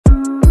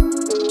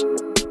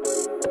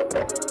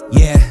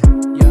Yeah,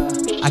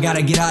 I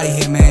gotta get out of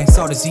here, man.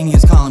 Saw the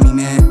seniors calling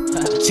me, man.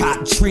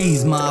 Chop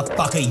trees,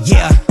 motherfucker,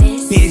 yeah.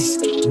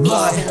 Bitch,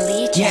 blood,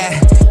 yeah.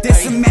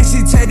 This a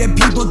message to the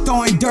people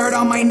throwing dirt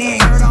on my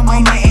name. All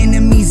my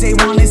enemies, they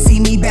wanna see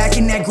me back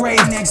in that grave.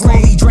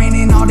 Slowly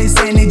draining all this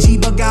energy,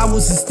 but God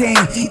will sustain.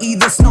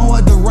 Either snow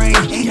or the rain,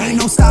 ain't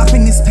no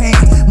stopping this pain.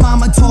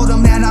 Mama told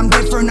them that I'm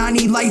different, I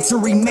need light to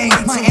remain.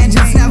 My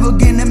engine's never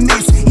gonna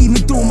miss, even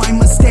through my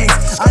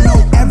mistakes. I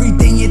know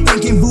everything you're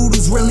thinking,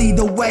 voodoo's really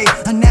the way.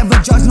 I never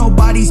judge,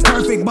 nobody's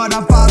perfect, but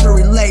our Father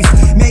relates.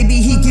 Maybe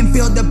he can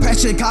feel the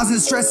pressure, causing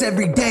stress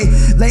every day.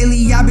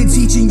 Lately I've been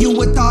teaching you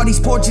with all these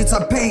portraits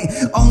I paint.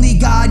 Only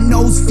God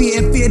knows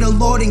fear the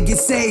Lord and get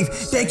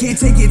saved. They can't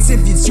take it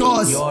if it's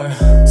yours.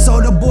 So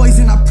the boys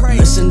and I pray.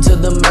 Listen to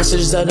the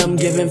message that I'm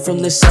giving from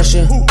this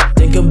session.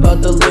 Think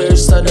about the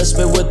lyrics that I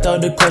spit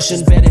without a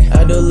question.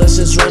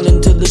 Adolescents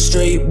running to the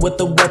street with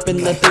a weapon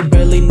that they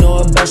barely know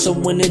about. So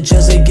when it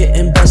jazz, they get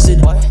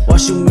invested.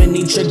 Watch too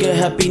many trigger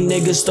happy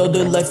niggas throw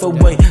their life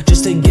away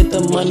just to get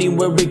the money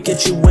where it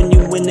gets you when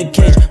you win the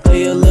cage.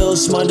 Play a little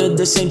smarter,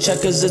 this ain't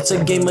checkers, it's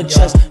a game of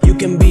chess. You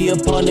can be a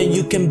pawn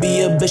you can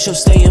be a bishop,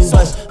 staying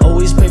blessed.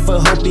 Always pray for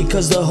hope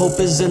because the hope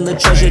is in the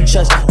treasure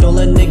chest. Don't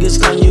let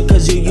niggas con you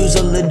cause you use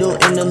a little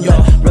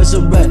intellect.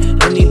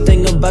 Resurrect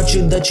anything about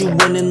you that you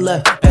went and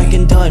left. Back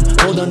in time,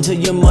 hold on to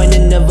your mind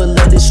and never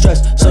let it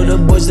stress. So the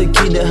boy's the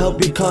key to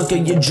help you conquer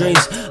your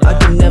dreams. I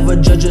can never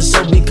judge your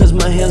soul because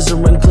my hands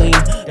are unclean.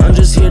 I'm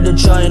just here to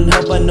try and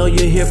help, I know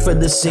you're here for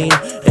the scene.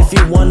 If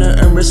you wanna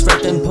earn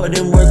respect, then put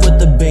in work with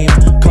the beam.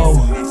 Go.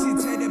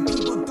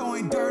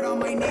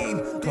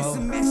 This a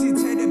message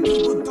to the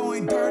people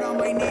throwing dirt on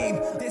my name.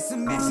 This a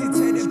message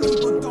to the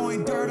people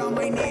throwing dirt on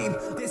my name.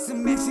 This a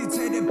message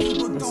to the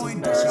people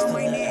throwing dirt on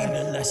my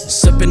name.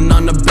 Sipping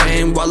on a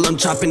bang while I'm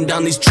chopping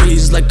down these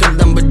trees like a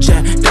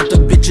lumberjack. Got the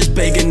bitches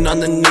begging on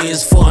the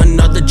knees for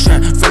another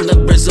track from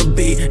the Brizzle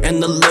beat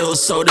and the Lil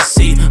Soda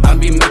C. I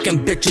be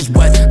making bitches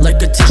wet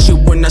like a tissue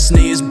when I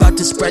sneeze. About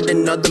to spread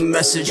another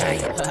message.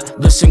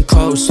 Listen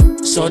close,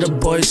 so the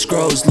boy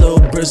scrolls. Lil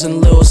Briz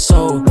and Lil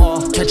Soul.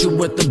 Catch you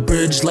with the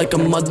bridge like a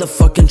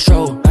motherfucking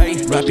troll.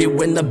 Wrap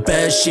you in the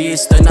bed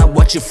sheets, then I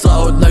watch you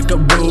float like a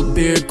root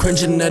beer,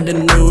 cringing at the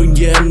new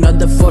year.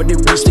 Another 40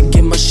 weeks to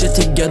get my shit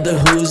together.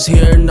 Who's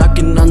here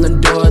knocking on the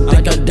door?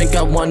 Think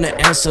I wanna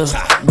answer.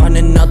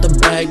 Running out the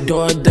back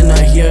door, then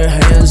I hear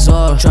hands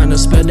up. Trying to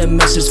spread a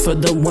message for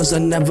the ones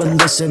that never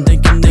listen.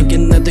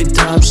 Thinking that they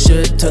top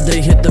shit till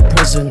they hit the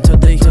prison. Till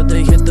they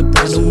hit the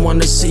prison. I don't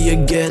wanna see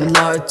you get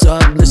locked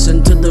up.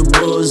 Listen to the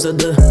rules of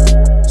the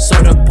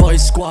Soda Boy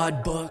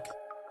Squad book.